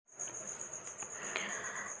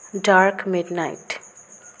Dark midnight.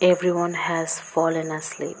 Everyone has fallen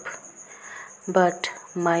asleep. But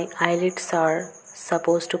my eyelids are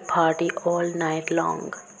supposed to party all night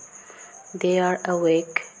long. They are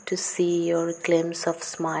awake to see your glimpse of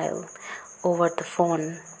smile over the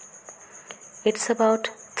phone. It's about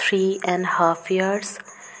 3.5 years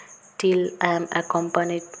till I am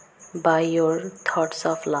accompanied by your thoughts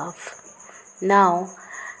of love. Now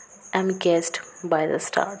I'm guessed by the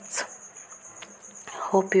stars.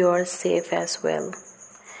 Hope you are safe as well.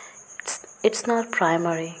 It's not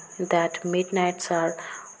primary that midnights are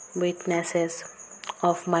witnesses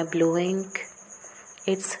of my blue ink.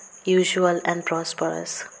 It's usual and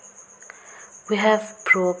prosperous. We have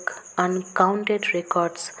broke uncounted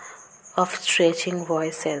records of stretching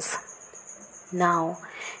voices. Now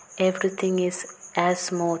everything is as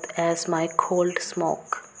smooth as my cold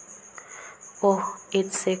smoke. Oh,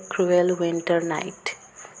 it's a cruel winter night,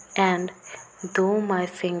 and though my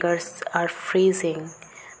fingers are freezing,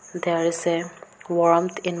 there is a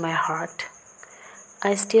warmth in my heart.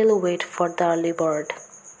 I still wait for the early bird.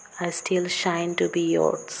 I still shine to be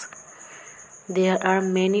yours. There are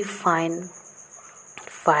many fine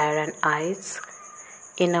fire and ice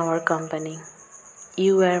in our company.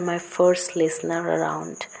 You were my first listener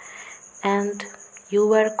around, and you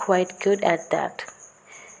were quite good at that.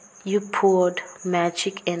 You poured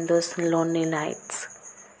magic in those lonely nights.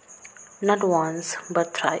 Not once,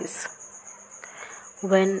 but thrice.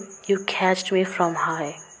 When you catched me from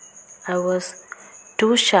high, I was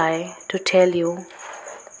too shy to tell you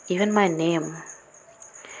even my name.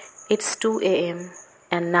 It's 2 a.m.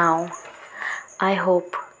 and now I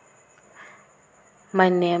hope my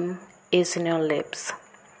name is in your lips.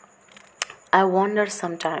 I wonder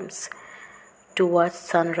sometimes to watch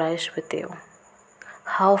sunrise with you.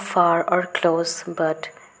 How far or close, but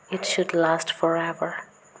it should last forever.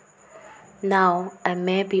 Now I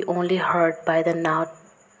may be only heard by the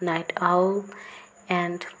night owl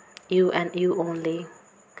and you only.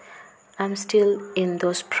 I'm still in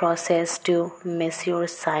those process to miss your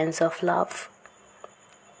signs of love.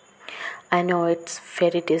 I know it's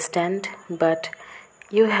very distant, but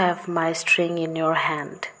you have my string in your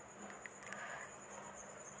hand.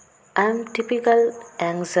 I'm typical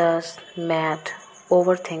anxious, mad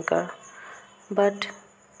overthinker, but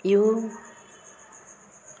you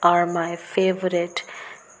are my favorite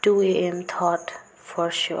 2 a.m. thought for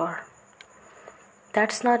sure.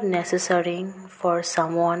 That's not necessary for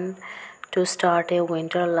someone to start a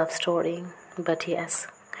winter love story, but yes,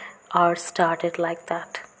 ours started like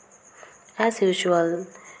that. As usual,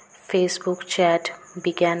 Facebook chat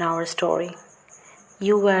began our story.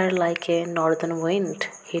 You were like a northern wind,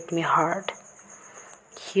 hit me hard.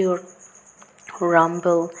 Your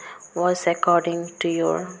rumble was according to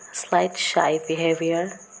your slight shy behavior.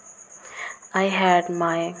 I had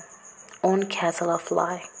my own castle of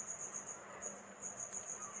lie.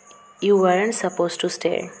 You weren't supposed to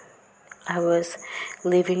stay. I was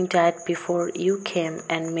leaving that before you came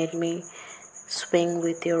and made me swing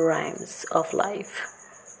with your rhymes of life.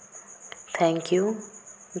 Thank you.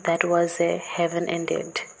 That was a heaven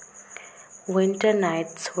indeed. Winter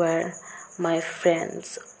nights were my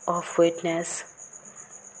friends of witness,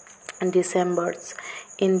 and December's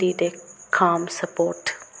indeed a calm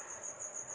support.